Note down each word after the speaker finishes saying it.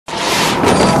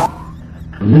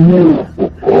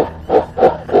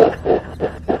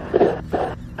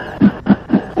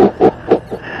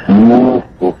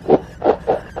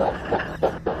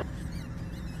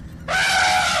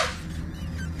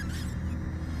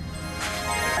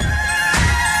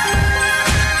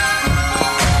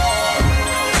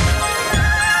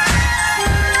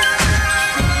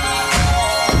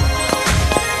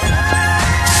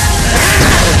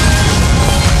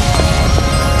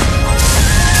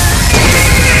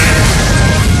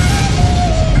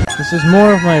This is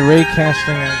more of my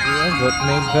raycasting idea, but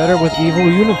made better with evil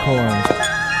unicorns.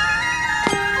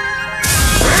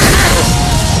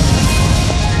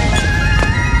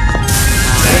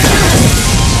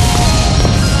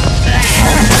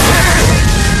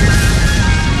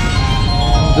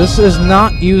 This is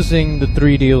not using the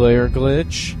 3D layer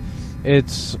glitch.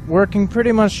 It's working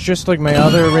pretty much just like my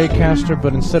other raycaster,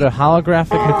 but instead of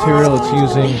holographic material, it's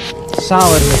using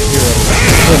solid material,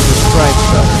 like the sprite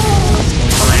stuff.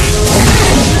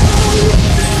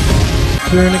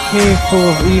 You're in a cave full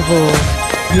of evil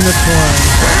unicorns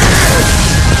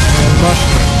and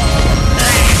mushrooms.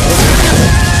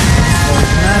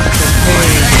 Those magical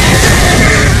caves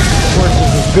where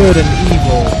forces of good and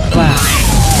evil clash.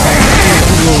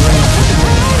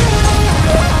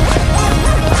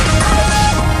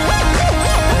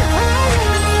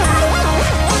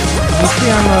 You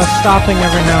see I'm stopping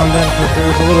every now and then because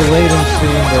there's a little latency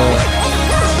in the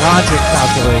logic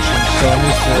calculation, so I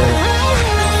need to...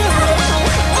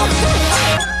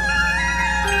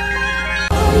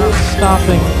 I'm not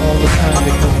stopping all the time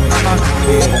because I'm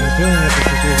intoxicated. I'm doing it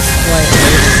because there's a slight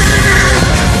latency in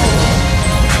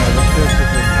the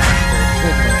recursively captured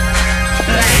signal.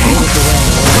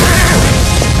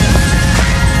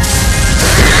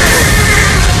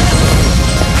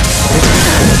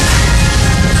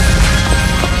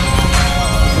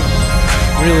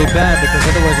 Really bad because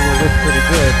otherwise it would look pretty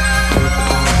good.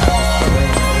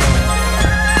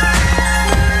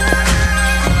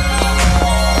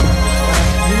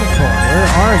 Unicorn, where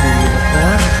are you,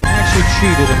 Unicorn? I actually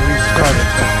cheated and restarted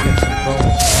so I can get some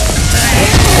bonus.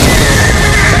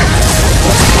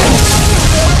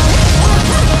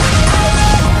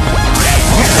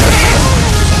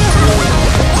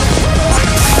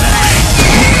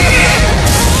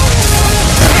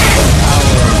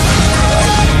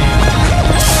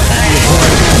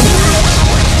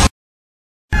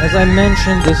 As I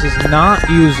mentioned, this is not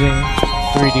using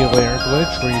 3D layer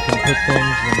glitch, where you can put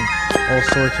things in all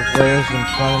sorts of layers in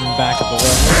front and back of the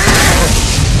level.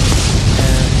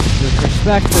 And the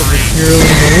perspective is purely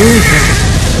an illusion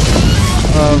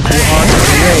of the art of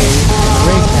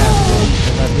raycasting,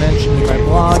 as I've mentioned in my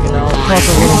blog, and I'll talk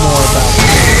a little more about it.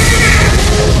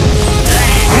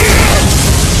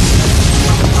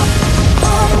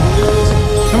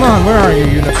 Come on, where are you,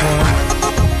 Unicorn?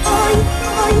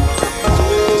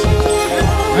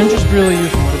 I'm just really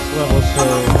using this level so I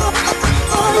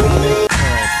can make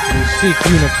you seek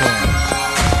unicorns.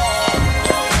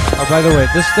 Oh, by the way,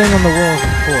 this thing on the wall is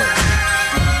a torch.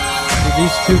 See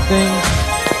these two things?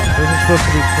 Those are supposed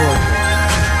to be torches.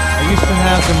 I used to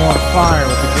have them on fire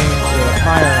with the game's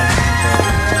fire engine, but...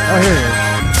 Oh, here he is.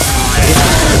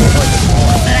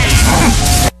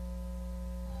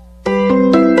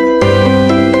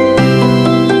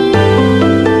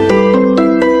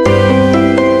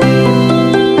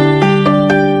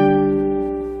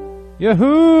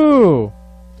 Yahoo!